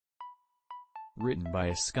written by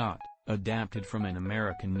a Scot, adapted from an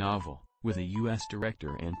American novel, with a U.S.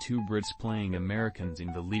 director and two Brits playing Americans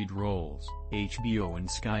in the lead roles. HBO and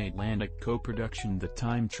Sky Atlantic co-production. The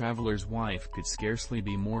time traveler's wife could scarcely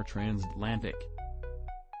be more transatlantic.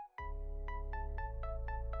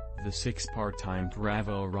 The six-part time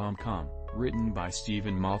travel rom-com, written by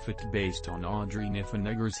Steven Moffat based on Audrey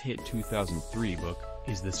Niffenegger's hit 2003 book,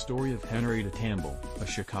 is the story of Henry DeTamble, a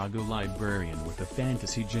Chicago librarian with a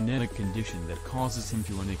fantasy genetic condition that causes him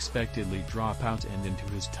to unexpectedly drop out and into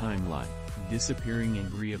his timeline, disappearing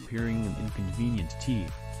and reappearing in inconvenient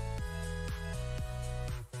teeth.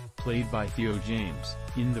 Played by Theo James,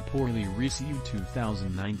 in the poorly received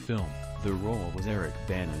 2009 film, the role was Eric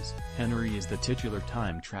Bana's. Henry is the titular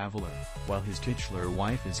time traveler, while his titular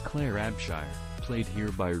wife is Claire Abshire, played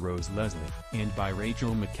here by Rose Leslie, and by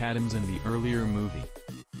Rachel McAdams in the earlier movie.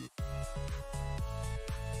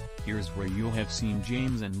 Here's where you'll have seen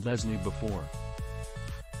James and Leslie before.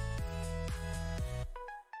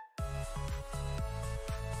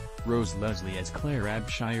 Rose Leslie as Claire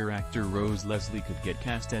AbshireActor Rose Leslie could get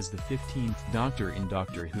cast as the 15th Doctor in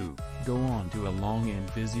Doctor Who, go on to a long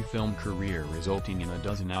and busy film career resulting in a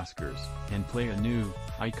dozen Oscars, and play a new,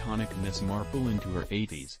 iconic Miss Marple into her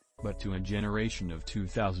 80s, but to a generation of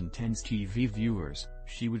 2010's TV viewers,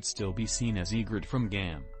 she would still be seen as Ygritte from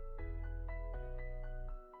Gam.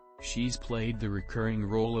 She's played the recurring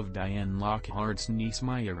role of Diane Lockhart's niece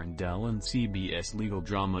Maia Rindell in CBS legal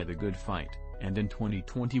drama The Good Fight, and in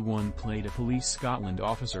 2021 played a police Scotland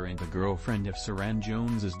officer and the girlfriend of Suranne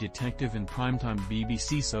Jones as detective in primetime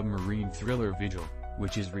BBC submarine thriller Vigil,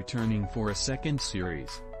 which is returning for a second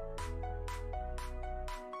series.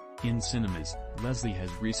 In cinemas, Leslie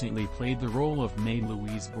has recently played the role of Maid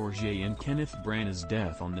Louise Bourget in Kenneth Branagh's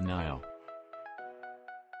Death on the Nile.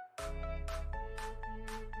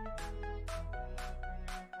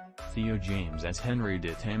 Theo James as Henry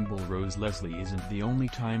DeTambleRose Leslie isn't the only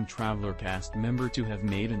time traveler cast member to have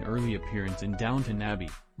made an early appearance in Downton Abbey.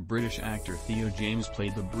 British actor Theo James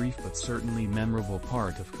played the brief but certainly memorable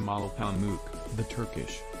part of Kemal Pamuk. The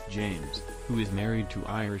Turkish, James, who is married to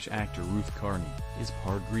Irish actor Ruth Kearney, is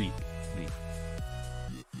part Greek.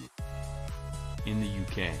 In the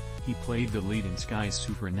UK, he played the lead in Sky's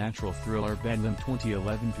supernatural thriller Bedlam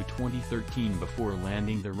 2011 to 2013 before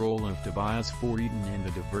landing the role of Tobias Four Eaton in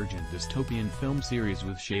the Divergent dystopian film series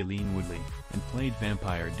with Shailene Woodley, and played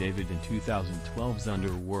vampire David in 2012's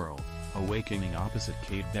Underworld, Awakening opposite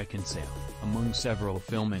Kate Beckinsale, among several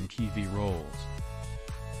film and TV roles.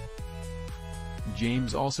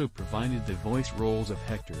 James also provided the voice roles of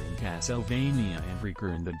Hector in Castlevania and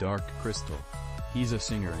Rek'yr in The Dark Crystal. He's a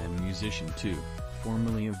singer and musician too,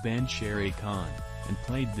 formerly of band Shere Khan, and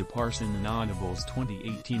played the parson in Audible's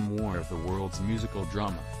 2018 War of the Worlds musical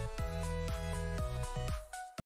drama.